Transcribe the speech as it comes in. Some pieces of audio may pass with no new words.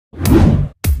Oh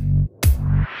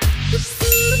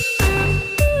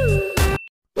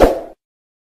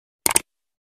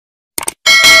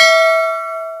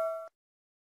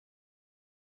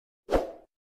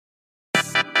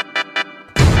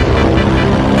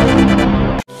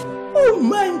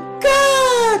my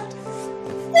God!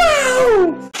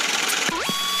 Wow!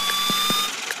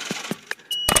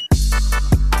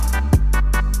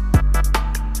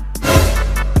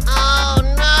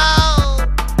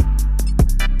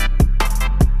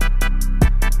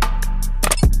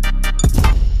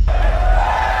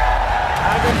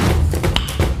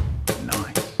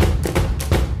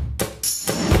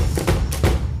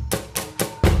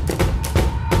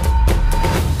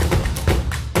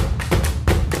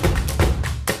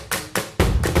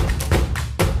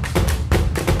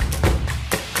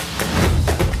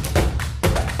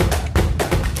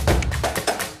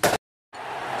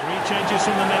 Changes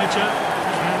from the manager.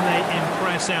 Can they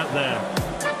impress out there?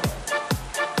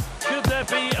 Could there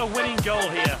be a winning goal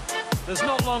here? There's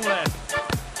not long left.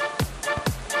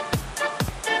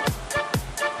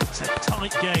 It's a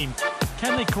tight game.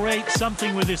 Can they create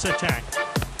something with this attack?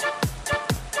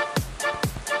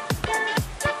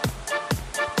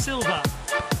 Silva.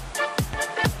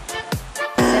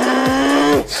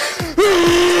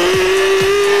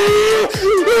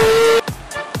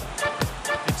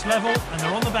 Level, and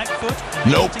they're on the back foot,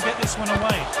 and they need to get this one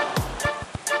away.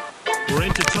 We're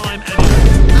into time, and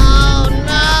oh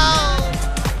no!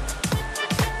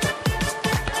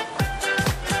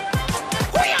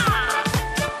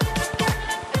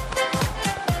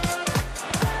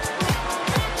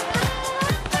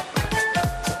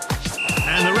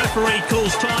 And the referee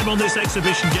calls time on this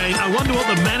exhibition game. I wonder what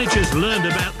the managers learned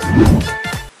about.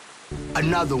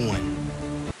 Another one.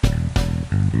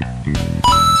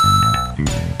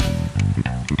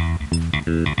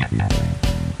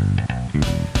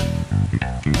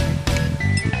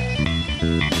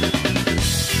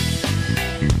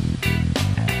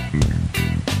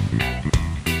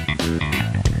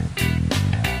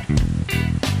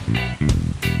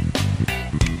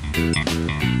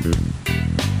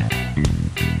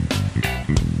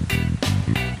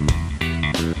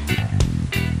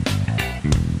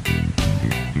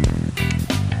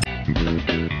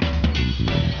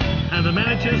 And the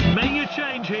managers may a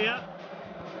change here.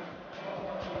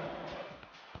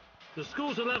 The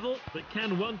scores are level, but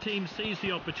can one team seize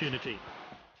the opportunity?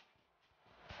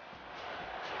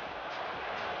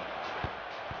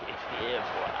 Yeah,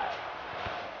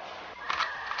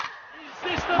 Is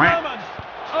this the moment?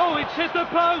 Oh, it's hit the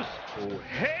post! Oh,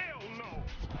 hell no!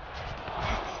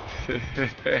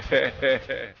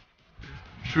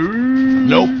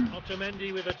 Nope.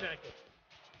 Otamendi with a tackle.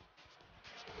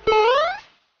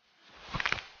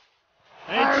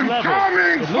 It's level.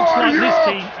 It looks like this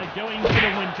team are going for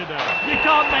the win today. You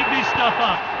can't make this stuff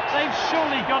up. They've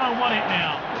surely gone and won it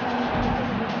now.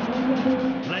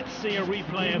 Let's see a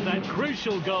replay of that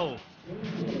crucial goal. The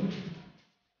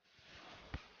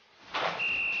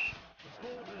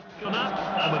ball has gone up,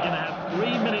 and we're going to have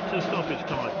 3 minutes of stoppage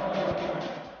time.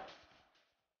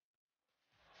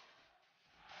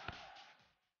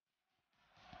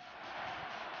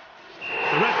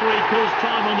 The referee calls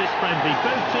time on this friendly.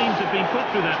 Both teams have been put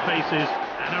through their paces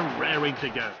and are raring to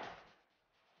go.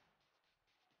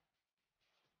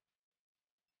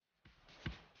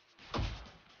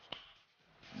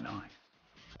 Nice.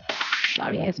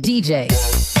 Sorry, DJ.